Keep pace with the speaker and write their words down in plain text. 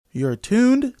You're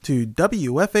tuned to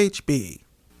WFHB.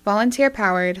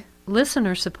 Volunteer-powered,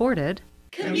 listener-supported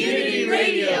community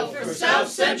radio for South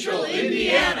Central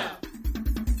Indiana.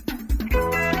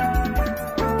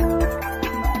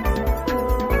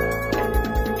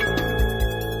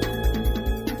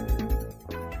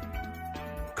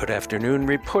 Good afternoon.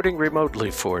 Reporting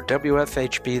remotely for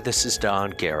WFHB, this is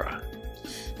Don Guerra.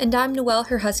 And I'm Noelle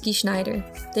Herhusky Schneider.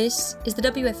 This is the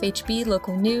WFHB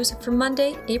local news for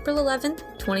Monday, April 11th,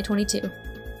 2022.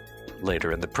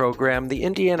 Later in the program, the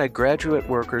Indiana Graduate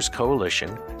Workers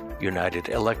Coalition, United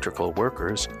Electrical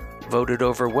Workers, voted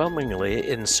overwhelmingly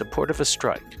in support of a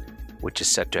strike, which is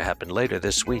set to happen later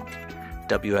this week.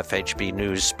 WFHB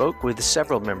News spoke with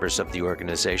several members of the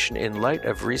organization in light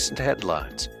of recent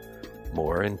headlines.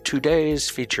 More in today's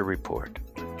feature report.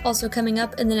 Also coming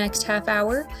up in the next half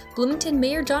hour, Bloomington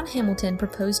Mayor John Hamilton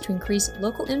proposed to increase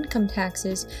local income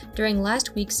taxes during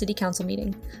last week's City Council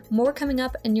meeting. More coming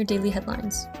up in your daily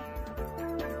headlines.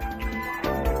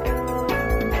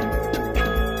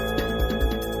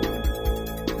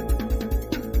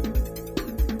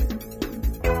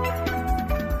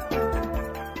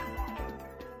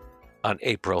 On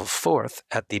April 4th,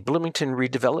 at the Bloomington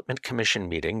Redevelopment Commission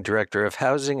meeting, Director of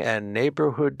Housing and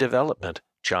Neighborhood Development,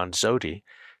 John Zodi,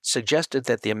 suggested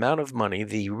that the amount of money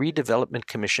the Redevelopment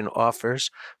Commission offers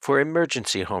for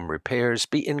emergency home repairs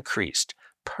be increased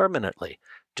permanently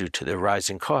due to the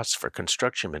rising costs for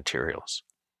construction materials.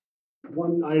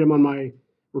 One item on my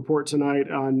report tonight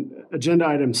on agenda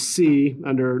item C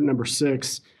under number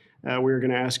 6, we're going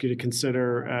to ask you to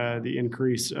consider the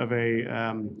increase of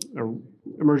a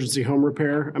emergency home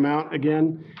repair amount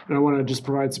again. And I want to just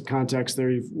provide some context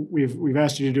there. We've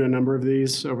asked you to do a number of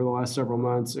these over the last several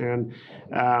months, and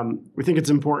we think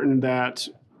it's important that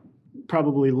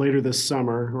probably later this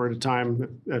summer or at a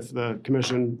time, if the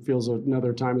commission feels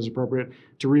another time is appropriate,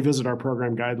 to revisit our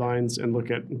program guidelines and look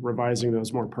at revising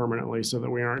those more permanently so that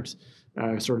we aren't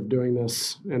sort of doing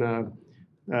this in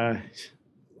a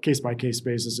case-by-case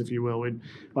basis, if you will. We'd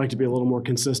like to be a little more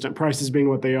consistent. Prices being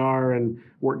what they are and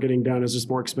work getting done is just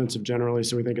more expensive generally,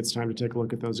 so we think it's time to take a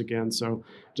look at those again. So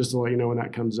just to let you know when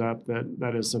that comes up,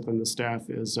 that is something the staff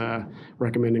is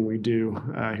recommending we do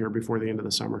here before the end of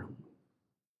the summer.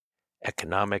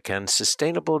 Economic and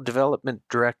Sustainable Development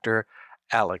Director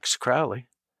Alex Crowley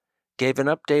gave an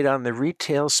update on the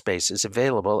retail spaces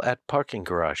available at parking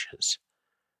garages.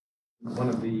 One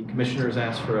of the commissioners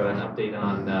asked for an update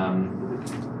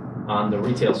on the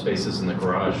retail spaces in the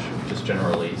garage, just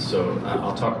generally. So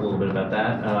I'll talk a little bit about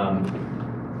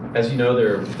that. As you know,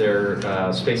 there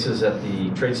are spaces at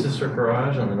the Trades District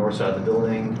garage on the north side of the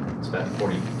building. It's about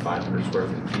 4,500 square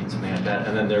feet, something like that.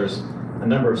 And then there's a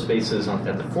number of spaces at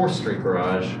the 4th Street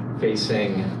garage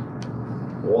facing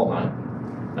Walnut.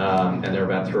 And there are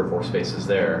about 3 or 4 spaces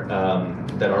there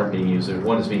that aren't being used.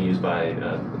 One is being used by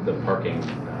the parking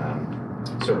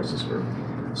services group.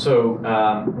 So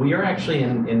we are actually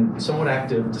in somewhat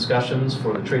active discussions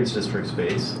for the Trades District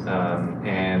space,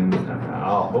 and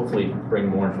I'll hopefully bring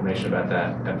more information about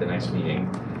that at the next meeting.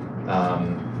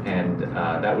 And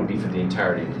that would be for the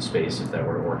entirety of the space if that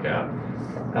were to work out.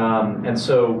 And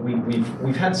so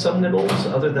we've had some nibbles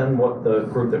other than what the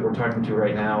group that we're talking to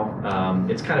right now.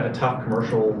 It's kind of a tough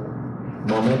commercial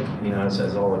moment, you know, as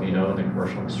all of you know, in the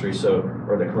commercial industry,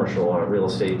 or the commercial real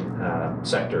estate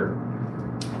sector.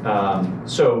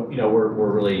 So, you know,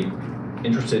 we're really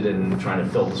interested in trying to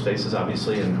fill the spaces,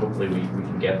 obviously, and hopefully we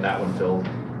can get that one filled.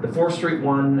 The 4th Street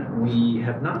one, we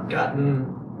have not gotten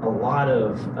a lot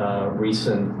of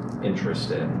recent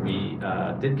interest in. We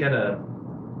did get a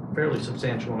fairly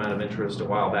substantial amount of interest a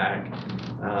while back.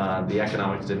 The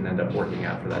economics didn't end up working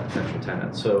out for that potential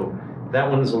tenant. So that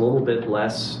one is a little bit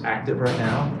less active right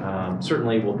now.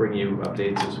 Certainly we'll bring you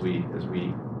updates as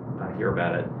we hear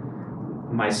about it.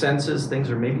 My sense is things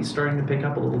are maybe starting to pick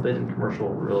up a little bit in commercial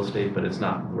real estate, but it's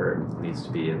not where it needs to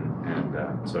be,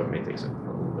 and so it may take a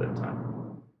little bit of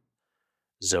time.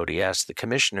 Zodi asked the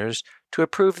commissioners to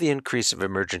approve the increase of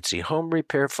emergency home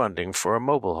repair funding for a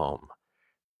mobile home.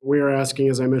 We are asking,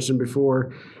 as I mentioned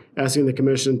before, asking the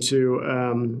commission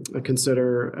to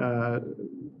consider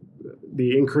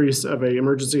the increase of a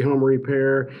emergency home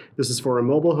repair. This is for a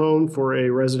mobile home for a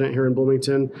resident here in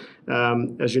Bloomington.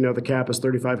 As you know, the cap is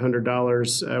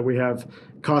 $3,500. We have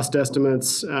cost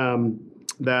estimates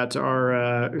that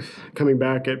are coming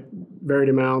back at varied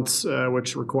amounts,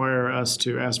 which require us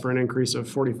to ask for an increase of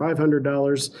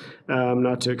 $4,500,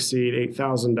 not to exceed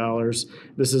 $8,000.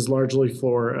 This is largely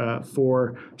for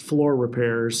floor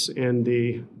repairs in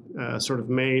the sort of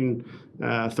main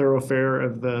thoroughfare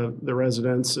of the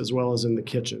residence, as well as in the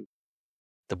kitchen.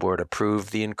 The board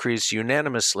approved the increase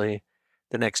unanimously.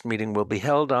 The next meeting will be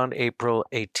held on April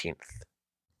 18th.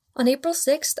 On April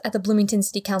 6th, at the Bloomington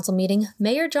City Council meeting,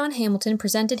 Mayor John Hamilton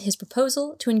presented his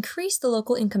proposal to increase the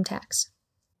local income tax.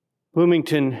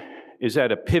 Bloomington is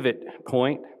at a pivot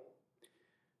point.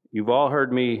 You've all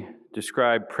heard me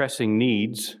describe pressing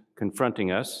needs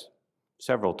confronting us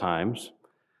several times.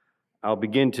 I'll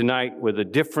begin tonight with a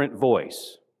different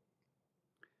voice.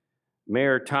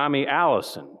 Mayor Tommy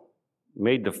Allison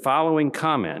made the following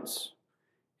comments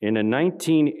in a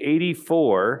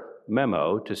 1984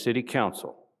 memo to City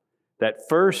Council that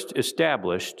first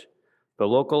established the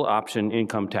local option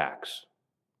income tax.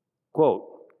 Quote,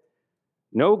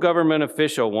 "No government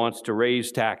official wants to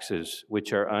raise taxes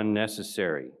which are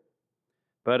unnecessary,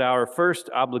 but our first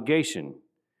obligation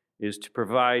is to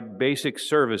provide basic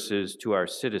services to our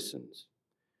citizens.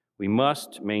 We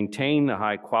must maintain the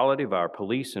high quality of our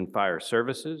police and fire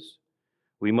services.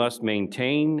 We must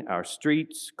maintain our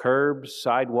streets, curbs,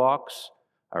 sidewalks,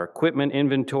 our equipment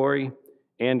inventory,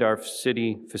 and our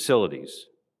city facilities."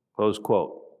 Close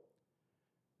quote.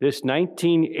 This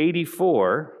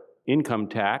 1984 income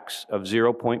tax of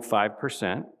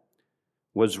 0.5%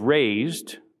 was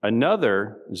raised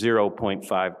another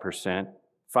 0.5%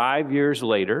 5 years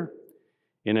later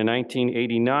in a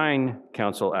 1989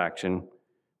 council action,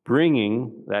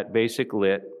 bringing that basic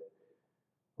lit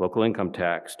local income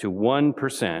tax to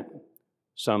 1%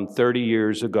 some 30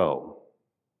 years ago,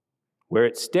 where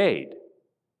it stayed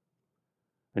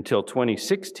until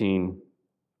 2016,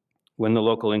 when the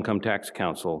Local Income Tax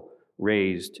Council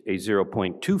raised a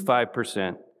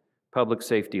 0.25% public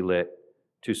safety lit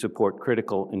to support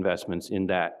critical investments in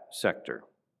that sector.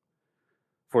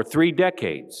 For 3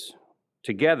 decades,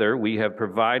 together, we have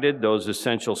provided those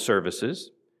essential services,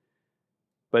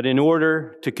 but in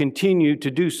order to continue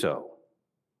to do so,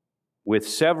 with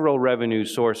several revenue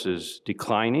sources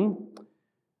declining,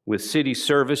 with city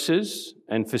services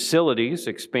and facilities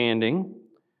expanding,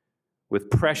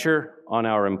 with pressure on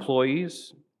our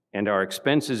employees and our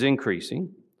expenses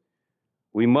increasing,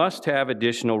 we must have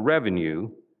additional revenue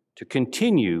to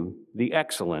continue the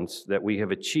excellence that we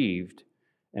have achieved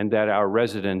and that our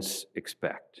residents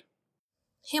expect.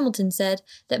 Hamilton said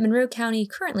that Monroe County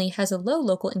currently has a low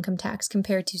local income tax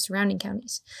compared to surrounding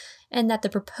counties, and that the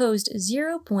proposed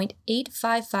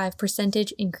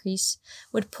 0.855% increase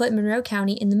would put Monroe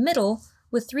County in the middle,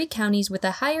 with 3 counties with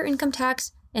a higher income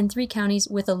tax and 3 counties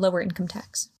with a lower income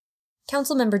tax.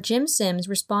 Councilmember Jim Sims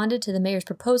responded to the mayor's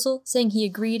proposal, saying he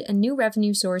agreed a new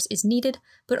revenue source is needed,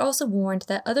 but also warned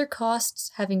that other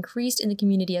costs have increased in the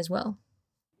community as well.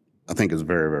 I think it's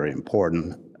very, very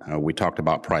important. We talked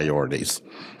about priorities.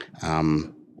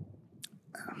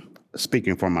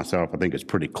 Speaking for myself, I think it's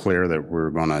pretty clear that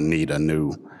we're going to need a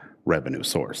new revenue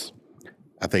source.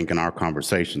 I think in our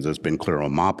conversations, it's been clear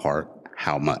on my part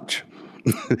how much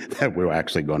that we're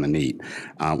actually going to need.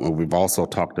 We've also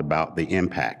talked about the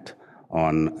impact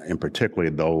on, in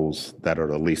particularly those that are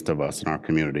the least of us in our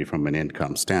community from an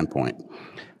income standpoint.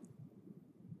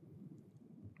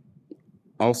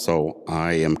 Also,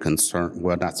 I am concerned,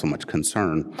 well, not so much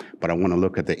concerned, but I want to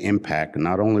look at the impact.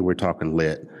 Not only we're talking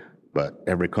lit, but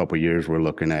every couple of years we're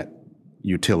looking at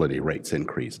utility rates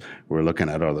increase. We're looking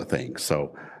at other things.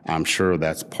 So I'm sure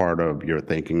that's part of your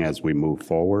thinking as we move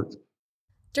forward.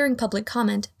 During public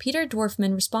comment, Peter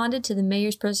Dwarfman responded to the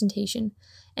mayor's presentation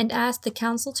and asked the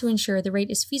council to ensure the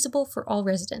rate is feasible for all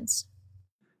residents.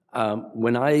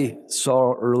 When I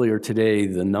saw earlier today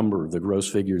the number, the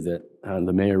gross figure that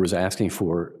the mayor was asking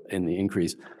for in the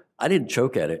increase, I didn't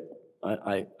choke at it.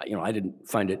 I didn't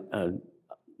find it a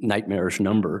nightmarish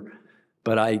number,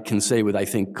 but I can say with, I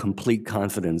think, complete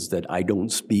confidence that I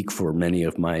don't speak for many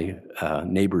of my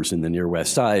neighbors in the near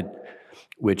West Side,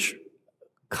 which,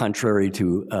 contrary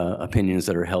to opinions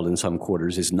that are held in some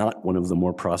quarters, is not one of the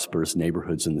more prosperous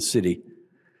neighborhoods in the city.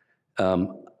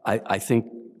 I think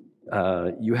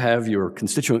you have your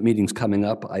constituent meetings coming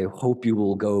up. I hope you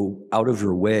will go out of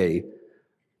your way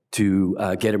to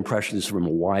get impressions from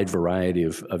a wide variety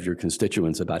of your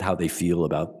constituents about how they feel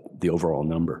about the overall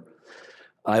number.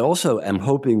 I also am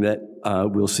hoping that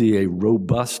we'll see a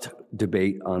robust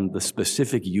debate on the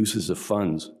specific uses of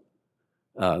funds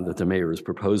that the mayor is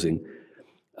proposing.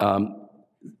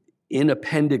 In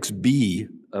Appendix B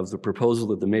of the proposal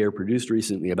that the mayor produced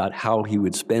recently about how he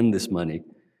would spend this money,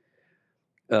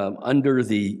 under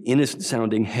the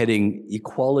innocent-sounding heading,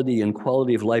 Equality and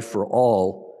Quality of Life for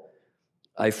All,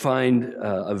 I find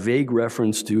a vague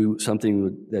reference to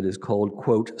something that is called,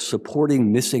 quote,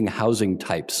 supporting missing housing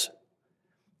types.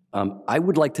 I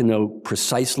would like to know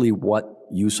precisely what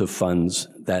use of funds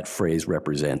that phrase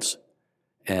represents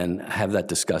and have that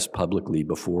discussed publicly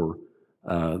before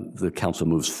the council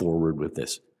moves forward with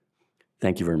this.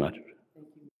 Thank you very much.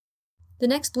 The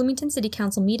next Bloomington City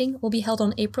Council meeting will be held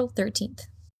on April 13th.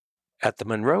 At the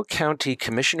Monroe County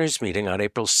Commissioners meeting on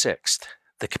April 6th,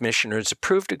 the Commissioners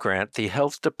approved a grant the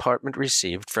Health Department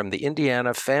received from the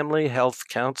Indiana Family Health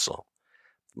Council.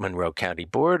 Monroe County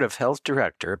Board of Health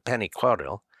Director Penny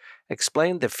Caudle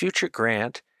explained the future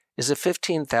grant is a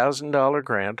 $15,000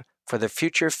 grant for the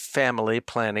Future Family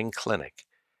Planning Clinic.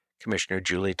 Commissioner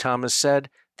Julie Thomas said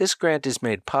this grant is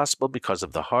made possible because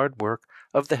of the hard work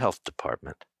of the Health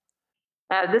Department.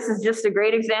 This is just a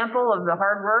great example of the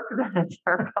hard work that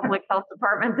our public health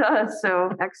department does. So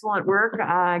excellent work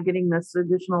getting these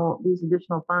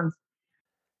additional funds.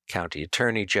 County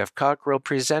Attorney Jeff Cockrell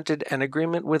presented an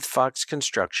agreement with Fox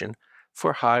Construction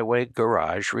for highway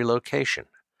garage relocation.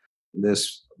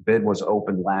 This bid was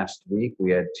opened last week.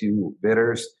 We had two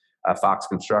bidders. Fox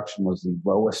Construction was the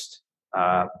lowest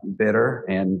bidder,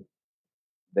 and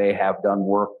they have done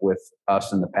work with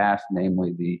us in the past,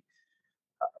 namely the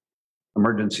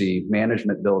emergency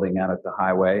management building out at the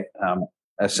highway.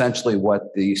 Essentially what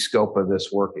the scope of this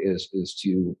work is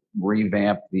to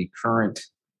revamp the current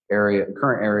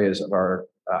areas of our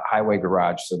highway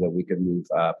garage so that we can move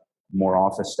more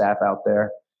office staff out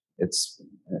there. It's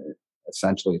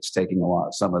essentially taking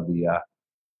some of the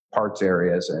parts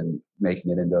areas and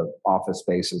making it into office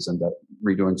spaces and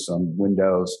redoing some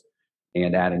windows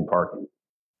and adding parking.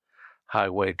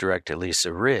 Highway Director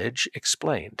Lisa Ridge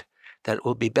explained that it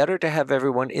will be better to have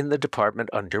everyone in the department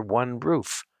under one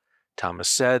roof. Thomas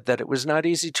said that it was not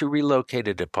easy to relocate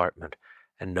a department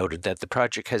and noted that the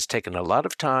project has taken a lot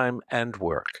of time and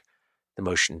work. The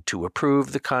motion to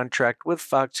approve the contract with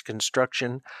Fox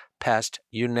Construction passed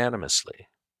unanimously.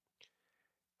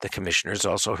 The commissioners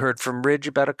also heard from Ridge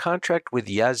about a contract with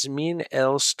Yasmin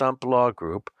L. Stump Law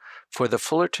Group for the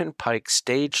Fullerton Pike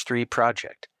Stage 3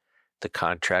 project. The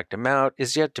contract amount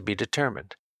is yet to be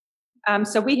determined.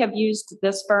 So we have used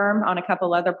this firm on a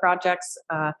couple other projects.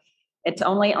 It's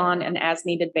only on an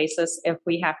as-needed basis if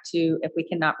we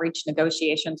cannot reach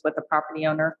negotiations with the property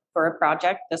owner for a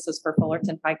project. This is for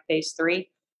Fullerton Pike Phase 3.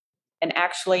 And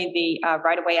actually, the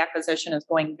right-of-way acquisition is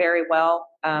going very well.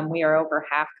 We are over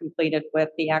half completed with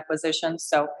the acquisition.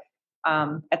 So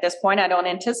at this point, I don't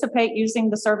anticipate using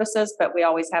the services, but we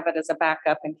always have it as a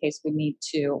backup in case we need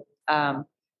to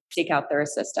seek out their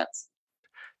assistance.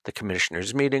 The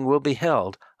commissioners' meeting will be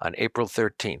held on April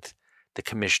 13th. The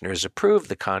commissioners approved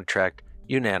the contract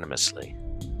unanimously.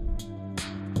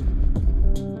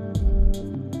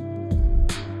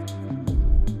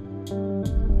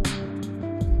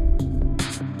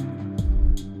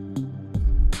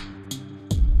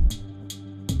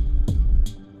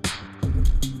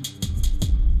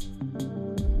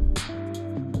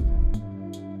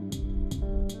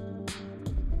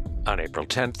 On April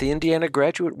 10th, the Indiana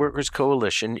Graduate Workers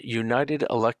Coalition United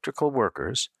Electrical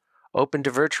Workers opened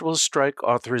a virtual strike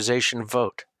authorization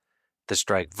vote. The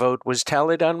strike vote was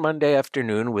tallied on Monday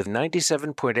afternoon with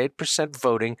 97.8%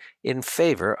 voting in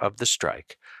favor of the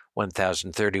strike.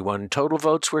 1,031 total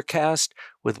votes were cast,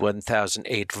 with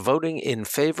 1,008 voting in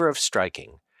favor of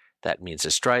striking. That means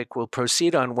a strike will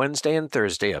proceed on Wednesday and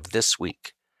Thursday of this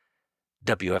week.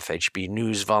 WFHB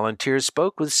News volunteers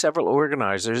spoke with several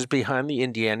organizers behind the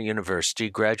Indiana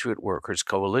University Graduate Workers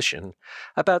Coalition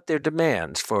about their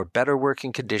demands for better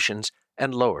working conditions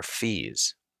and lower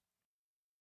fees.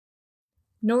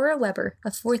 Nora Weber, a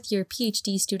fourth-year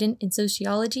PhD student in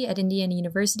sociology at Indiana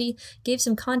University, gave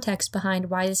some context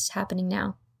behind why this is happening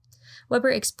now.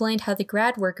 Weber explained how the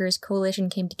Grad Workers Coalition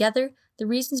came together, the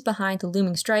reasons behind the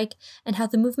looming strike, and how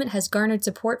the movement has garnered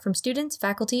support from students,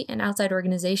 faculty, and outside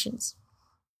organizations.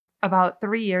 About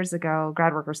 3 years ago,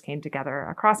 grad workers came together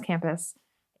across campus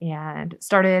and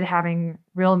started having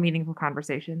real meaningful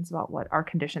conversations about what our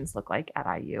conditions look like at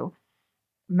IU.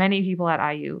 Many people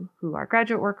at IU who are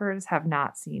graduate workers have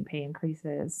not seen pay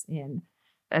increases in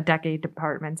a decade.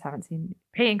 Departments haven't seen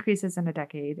pay increases in a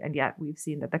decade, and yet we've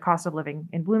seen that the cost of living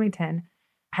in Bloomington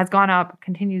has gone up,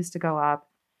 continues to go up,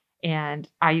 and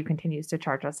IU continues to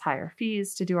charge us higher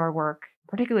fees to do our work,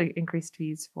 particularly increased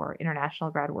fees for international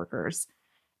grad workers.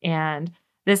 And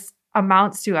this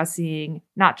amounts to us seeing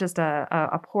not just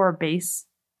a poor base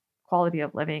quality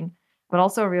of living, but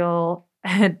also a real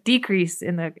decrease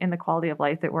in the quality of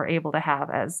life that we're able to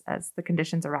have as the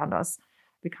conditions around us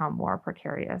become more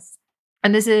precarious.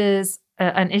 And this is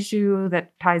an issue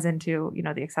that ties into,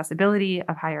 the accessibility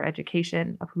of higher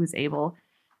education, of who's able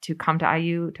to come to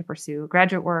IU to pursue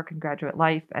graduate work and graduate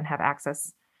life and have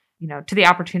access, to the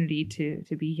opportunity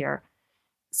to be here.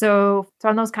 So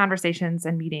on those conversations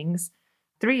and meetings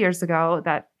 3 years ago,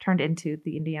 that turned into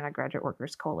the Indiana Graduate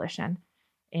Workers Coalition.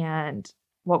 And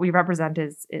what we represent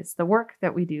is the work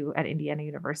that we do at Indiana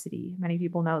University. Many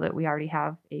people know that we already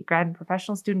have a grad and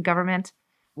professional student government,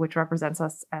 which represents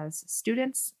us as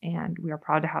students, and we are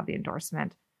proud to have the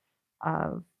endorsement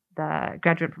of the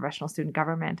graduate professional student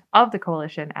government of the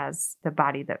coalition as the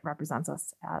body that represents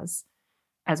us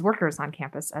as workers on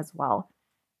campus as well.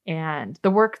 And the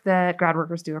work that grad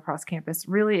workers do across campus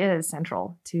really is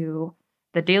central to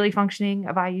the daily functioning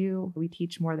of IU. We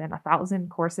teach more than 1,000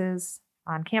 courses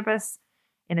on campus.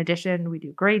 In addition, we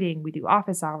do grading, we do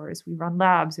office hours, we run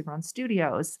labs, we run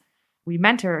studios, we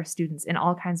mentor students in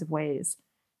all kinds of ways.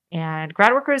 And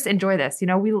grad workers enjoy this.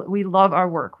 We love our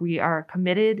work. We are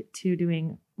committed to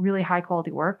doing really high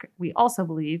quality work. We also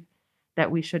believe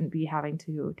that we shouldn't be having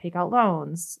to take out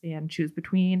loans and choose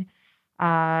between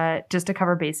just to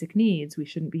cover basic needs. We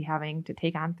shouldn't be having to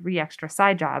take on 3 extra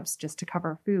side jobs just to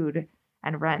cover food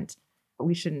and rent.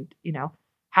 We shouldn't,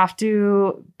 have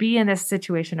to be in this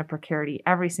situation of precarity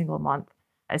every single month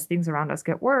as things around us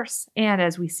get worse. And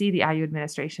as we see the IU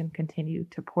administration continue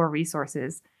to pour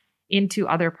resources into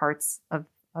other parts of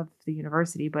the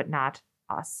university, but not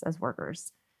us as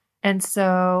workers. And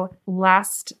so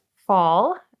last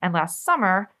fall and last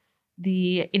summer,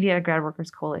 the Indiana Grad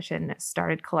Workers Coalition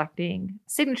started collecting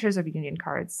signatures of union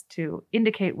cards to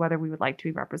indicate whether we would like to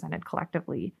be represented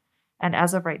collectively. And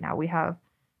as of right now, we have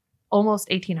almost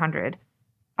 1,800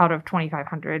 out of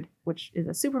 2,500, which is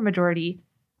a supermajority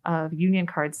of union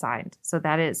cards signed. So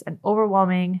that is an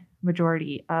overwhelming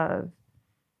majority of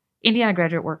Indiana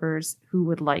graduate workers who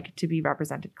would like to be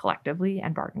represented collectively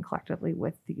and bargain collectively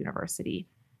with the university.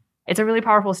 It's a really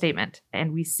powerful statement.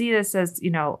 And we see this as,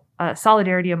 a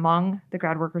solidarity among the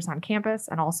grad workers on campus,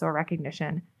 and also a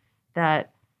recognition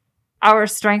that our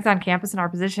strength on campus and our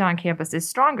position on campus is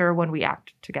stronger when we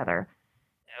act together.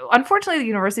 Unfortunately, the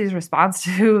university's response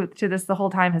to this the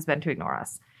whole time has been to ignore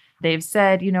us. They've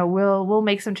said, we'll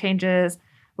make some changes,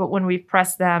 but when we've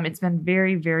pressed them, it's been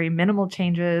very, very minimal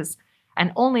changes,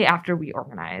 and only after we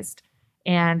organized.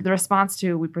 And the response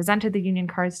to, we presented the union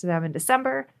cards to them in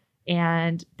December,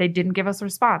 and they didn't give us a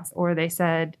response, or they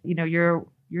said, you're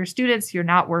students, you're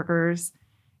not workers,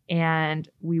 and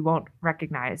we won't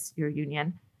recognize your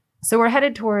union. So we're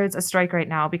headed towards a strike right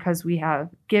now because we have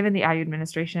given the IU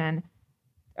administration,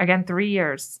 again, 3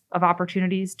 years of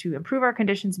opportunities to improve our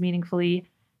conditions meaningfully,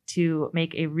 to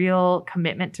make a real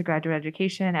commitment to graduate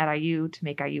education at IU, to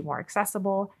make IU more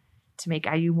accessible, to make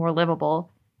IU more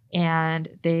livable. And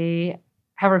they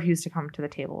have refused to come to the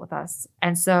table with us.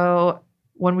 And so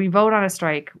when we vote on a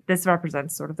strike, this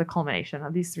represents sort of the culmination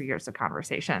of these 3 years of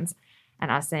conversations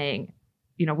and us saying,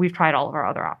 we've tried all of our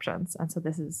other options. And so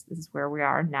this is where we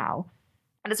are now.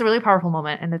 And it's a really powerful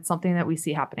moment. And it's something that we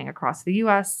see happening across the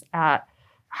US at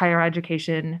higher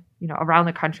education, around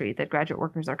the country, that graduate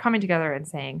workers are coming together and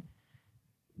saying,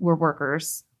 we're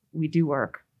workers, we do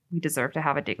work, we deserve to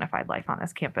have a dignified life on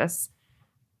this campus.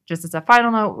 Just as a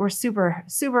final note, we're super,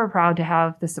 super proud to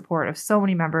have the support of so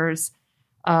many members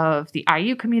of the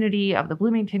IU community, of the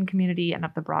Bloomington community, and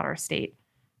of the broader state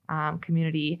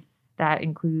community. That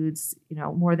includes,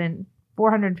 more than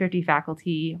 450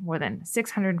 faculty, more than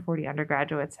 640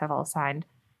 undergraduates have all signed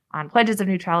on pledges of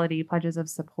neutrality, pledges of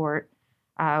support.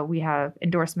 We have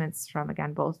endorsements from,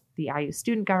 again, both the IU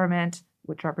student government,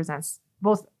 which represents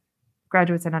both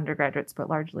graduates and undergraduates, but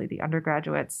largely the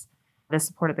undergraduates, the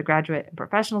support of the graduate and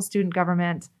professional student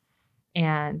government,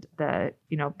 and the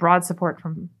broad support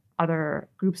from other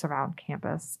groups around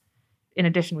campus. In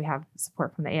addition, we have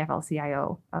support from the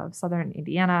AFL-CIO of Southern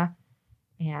Indiana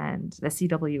and the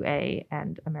CWA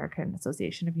and American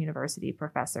Association of University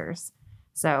Professors.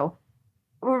 So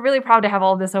we're really proud to have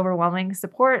all of this overwhelming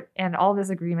support and all this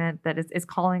agreement that is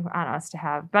calling on us to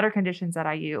have better conditions at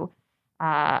IU,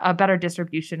 a better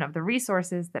distribution of the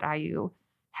resources that IU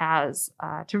has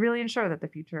to really ensure that the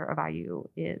future of IU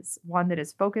is one that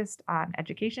is focused on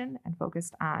education and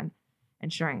focused on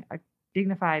ensuring a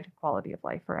dignified quality of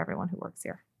life for everyone who works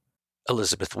here.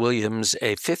 Elizabeth Williams,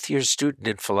 a fifth-year student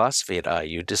in philosophy at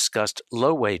IU, discussed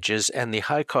low wages and the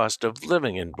high cost of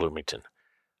living in Bloomington.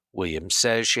 Williams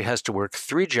says she has to work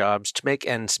 3 jobs to make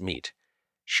ends meet.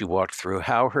 She walked through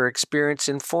how her experience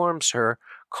informs her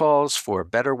calls for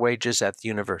better wages at the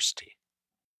university.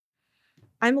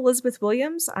 I'm Elizabeth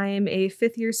Williams. I am a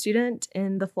 5th-year student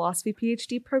in the philosophy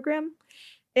PhD program.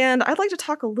 And I'd like to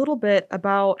talk a little bit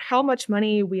about how much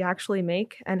money we actually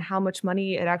make and how much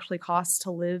money it actually costs to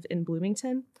live in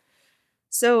Bloomington.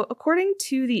 So according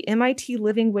to the MIT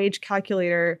Living Wage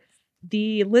Calculator,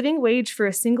 the living wage for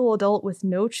a single adult with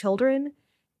no children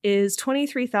is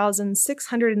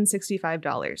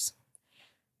 $23,665.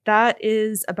 That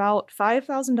is about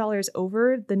 $5,000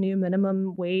 over the new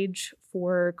minimum wage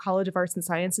for College of Arts and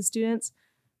Sciences students,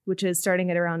 which is starting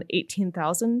at around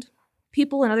 $18,000.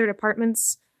 People in other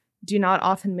departments do not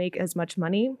often make as much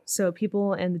money. So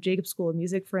people in the Jacobs School of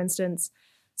Music, for instance,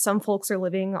 some folks are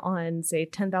living on, say,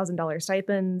 $10,000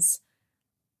 stipends.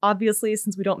 Obviously,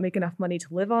 since we don't make enough money to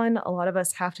live on, a lot of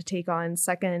us have to take on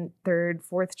second, third,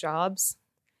 fourth jobs.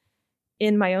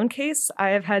 In my own case, I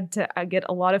have had to get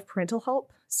a lot of parental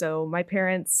help. So my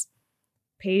parents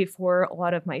pay for a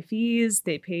lot of my fees,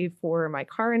 they pay for my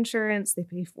car insurance, they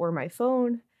pay for my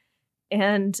phone.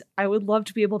 And I would love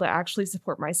to be able to actually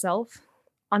support myself.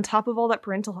 On top of all that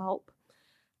parental help,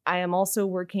 I am also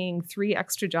working 3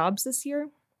 extra jobs this year.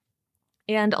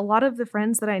 And a lot of the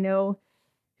friends that I know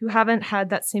who haven't had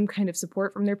that same kind of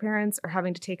support from their parents are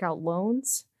having to take out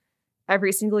loans.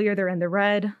 Every single year they're in the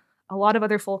red. A lot of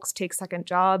other folks take second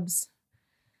jobs.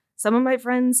 Some of my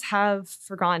friends have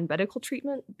forgone medical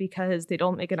treatment because they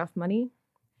don't make enough money.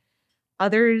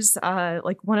 Others,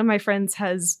 like one of my friends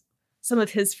has some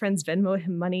of his friends Venmo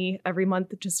him money every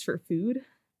month just for food.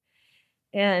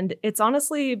 And it's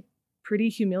honestly pretty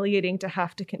humiliating to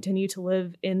have to continue to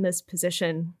live in this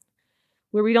position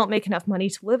where we don't make enough money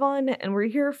to live on, and we're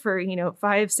here for,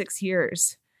 5-6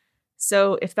 years.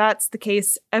 So if that's the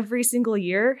case every single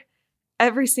year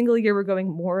we're going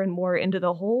more and more into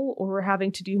the hole, or we're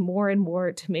having to do more and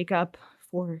more to make up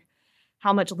for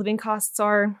how much living costs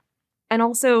are. And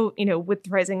also, with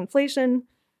rising inflation,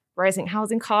 rising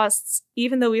housing costs,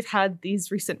 even though we've had these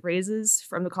recent raises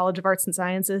from the College of Arts and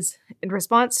Sciences in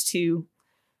response to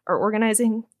our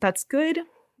organizing, that's good,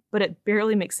 but it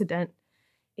barely makes a dent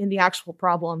in the actual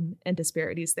problem and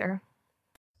disparities there.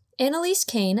 Annalise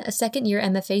Kane, a second-year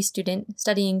MFA student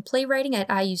studying playwriting at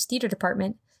IU's theater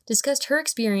department, discussed her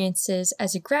experiences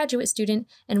as a graduate student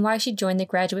and why she joined the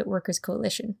Graduate Workers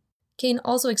Coalition. Kane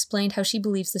also explained how she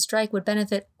believes the strike would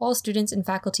benefit all students and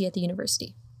faculty at the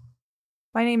university.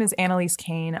 My name is Annalise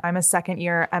Kane. I'm a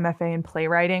second-year MFA in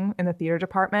playwriting in the theater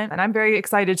department, and I'm very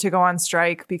excited to go on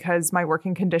strike because my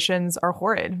working conditions are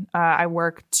horrid. I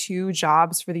work 2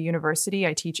 jobs for the university.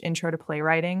 I teach intro to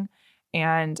playwriting,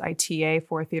 and I TA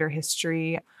for theater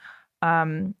history,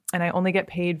 and I only get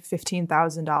paid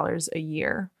 $15,000 a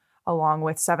year, along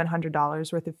with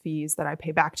 $700 worth of fees that I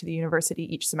pay back to the university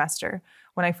each semester.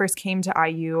 When I first came to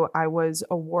IU, I was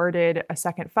awarded a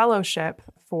second fellowship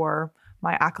for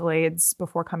my accolades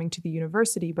before coming to the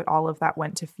university, but all of that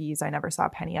went to fees. I never saw a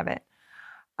penny of it.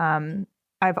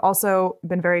 I've also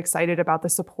been very excited about the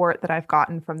support that I've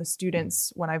gotten from the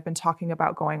students when I've been talking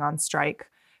about going on strike.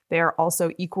 They are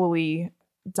also equally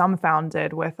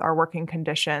dumbfounded with our working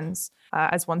conditions.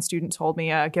 As one student told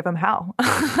me, give them hell.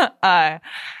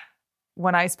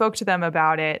 When I spoke to them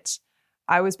about it,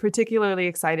 I was particularly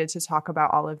excited to talk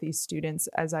about all of these students,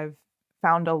 as I've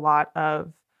found a lot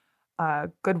of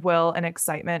goodwill and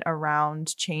excitement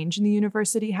around change in the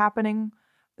university happening.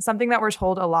 Something that we're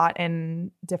told a lot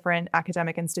in different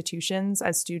academic institutions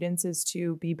as students is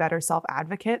to be better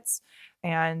self-advocates.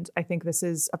 And I think this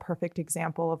is a perfect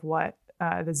example of what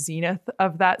the zenith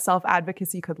of that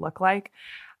self-advocacy could look like.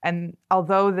 And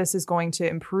although this is going to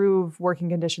improve working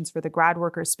conditions for the grad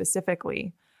workers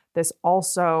specifically, this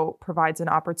also provides an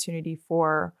opportunity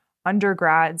for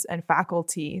undergrads and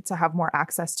faculty to have more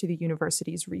access to the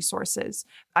university's resources.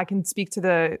 I can speak to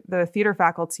the theater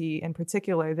faculty in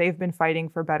particular. They've been fighting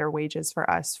for better wages for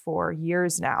us for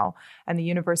years now, and the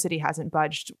university hasn't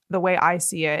budged. The way I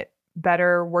see it,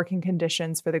 better working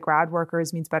conditions for the grad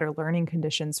workers means better learning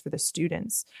conditions for the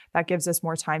students. That gives us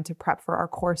more time to prep for our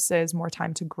courses, more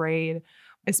time to grade,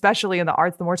 especially in the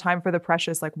arts, the more time for the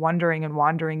precious, like wondering and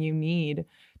wandering you need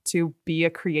to be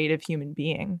a creative human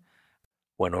being.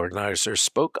 When organizers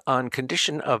spoke on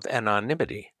condition of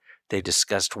anonymity, they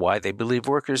discussed why they believe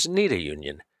workers need a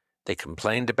union. They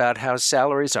complained about how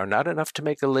salaries are not enough to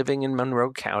make a living in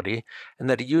Monroe County, and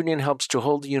that a union helps to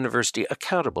hold the university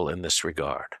accountable in this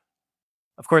regard.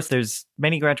 Of course, there's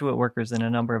many graduate workers in a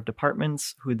number of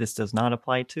departments who this does not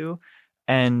apply to,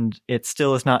 and it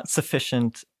still is not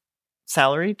sufficient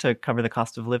salary to cover the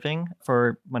cost of living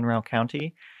for Monroe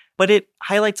County. But it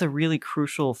highlights a really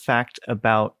crucial fact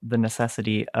about the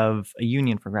necessity of a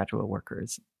union for graduate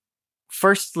workers.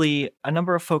 Firstly, a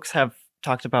number of folks have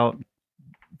talked about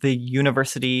the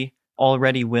university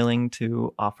already willing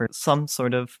to offer some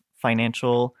sort of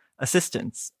financial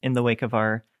assistance in the wake of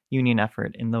our union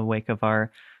effort, in the wake of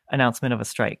our announcement of a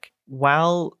strike.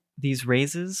 While these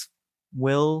raises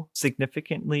will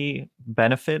significantly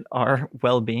benefit our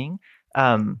well-being,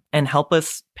 and help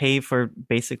us pay for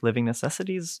basic living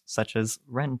necessities such as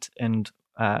rent and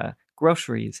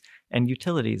groceries and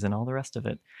utilities and all the rest of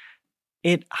it,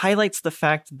 it highlights the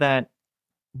fact that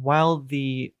while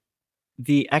the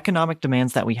economic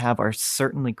demands that we have are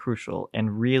certainly crucial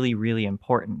and really, really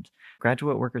important,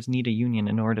 graduate workers need a union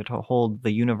in order to hold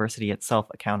the university itself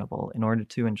accountable, in order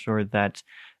to ensure that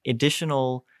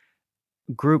additional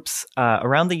groups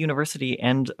around the university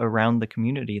and around the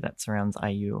community that surrounds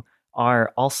IU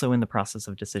are also in the process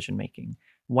of decision making.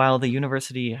 While the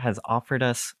university has offered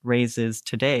us raises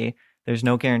today, there's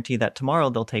no guarantee that tomorrow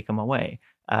they'll take them away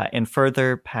and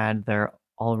further pad their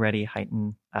already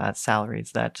heightened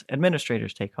salaries that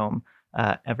administrators take home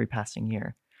every passing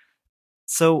year.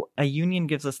 So a union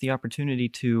gives us the opportunity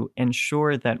to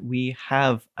ensure that we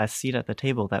have a seat at the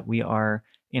table, that we are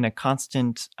in a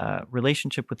constant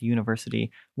relationship with the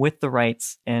university with the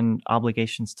rights and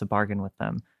obligations to bargain with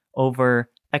them over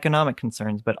economic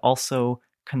concerns, but also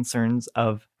concerns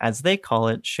of, as they call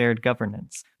it, shared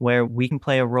governance, where we can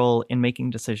play a role in making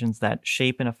decisions that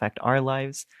shape and affect our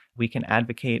lives. We can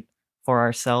advocate for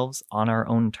ourselves on our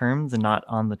own terms and not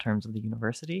on the terms of the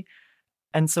university.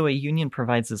 And so a union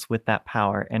provides us with that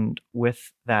power and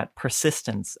with that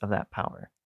persistence of that power.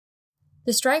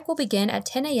 The strike will begin at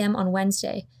 10 a.m. on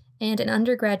Wednesday, and an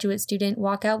undergraduate student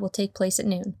walkout will take place at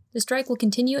noon. The strike will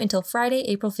continue until Friday,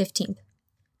 April 15th.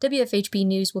 WFHB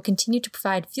News will continue to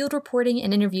provide field reporting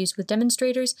and interviews with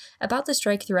demonstrators about the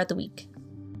strike throughout the week.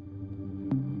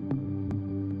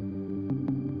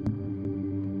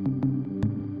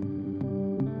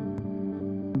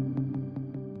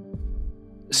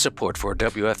 Support for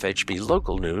WFHB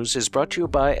Local News is brought to you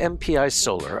by MPI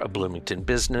Solar, a Bloomington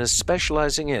business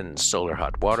specializing in solar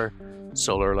hot water,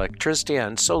 solar electricity,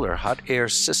 and solar hot air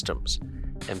systems.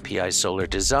 MPI Solar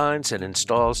designs and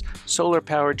installs solar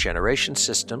power generation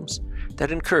systems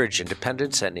that encourage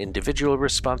independence and individual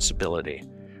responsibility.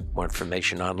 More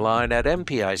information online at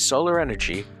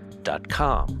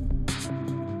mpisolarenergy.com.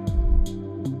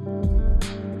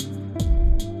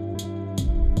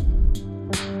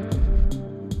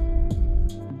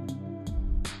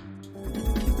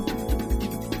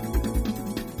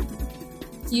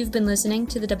 You've been listening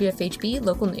to the WFHB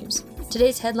Local News.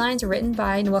 Today's headlines are written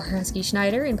by Noel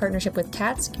Herhusky-Schneider in partnership with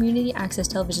CATS, Community Access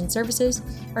Television Services.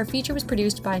 Our feature was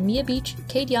produced by Mia Beach,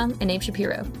 Cade Young, and Abe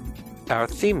Shapiro. Our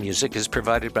theme music is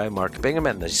provided by Mark Bingham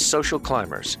and the Social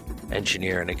Climbers.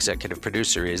 Engineer and executive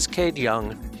producer is Cade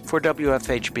Young. For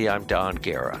WFHB, I'm Don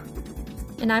Guerra.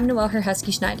 And I'm Noel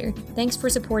Herhusky-Schneider. Thanks for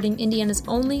supporting Indiana's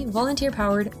only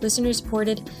volunteer-powered,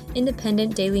 listener-supported,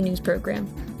 independent daily news program.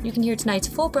 You can hear tonight's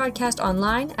full broadcast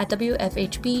online at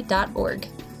WFHB.org.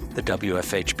 The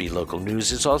WFHB Local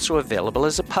News is also available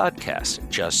as a podcast.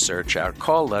 Just search our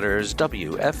call letters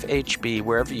WFHB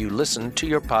wherever you listen to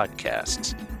your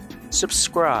podcasts.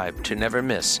 Subscribe to never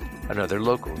miss another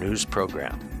local news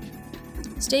program.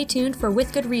 Stay tuned for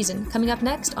With Good Reason, coming up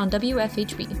next on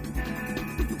WFHB.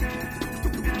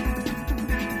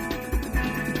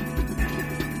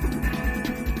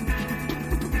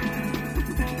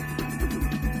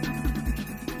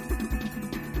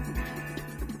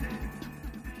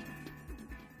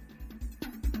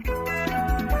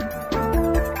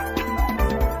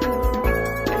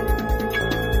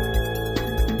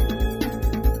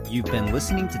 You've been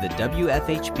listening to the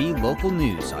WFHB Local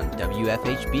News on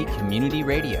WFHB Community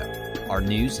Radio. Our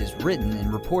news is written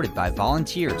and reported by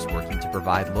volunteers working to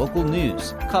provide local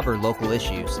news, cover local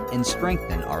issues, and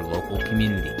strengthen our local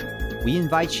community. We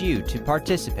invite you to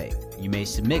participate. You may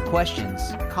submit questions,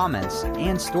 comments,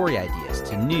 and story ideas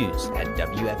to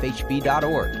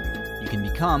news@WFHB.org. You can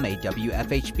become a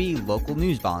WFHB Local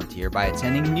News volunteer by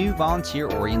attending new volunteer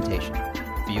orientation.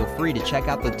 Feel free to check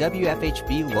out the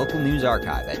WFHB Local News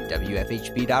Archive at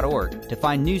WFHB.org to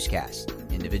find newscasts,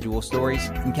 individual stories,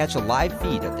 and catch a live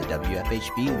feed of the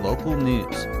WFHB Local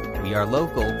News. We are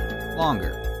local,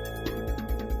 longer,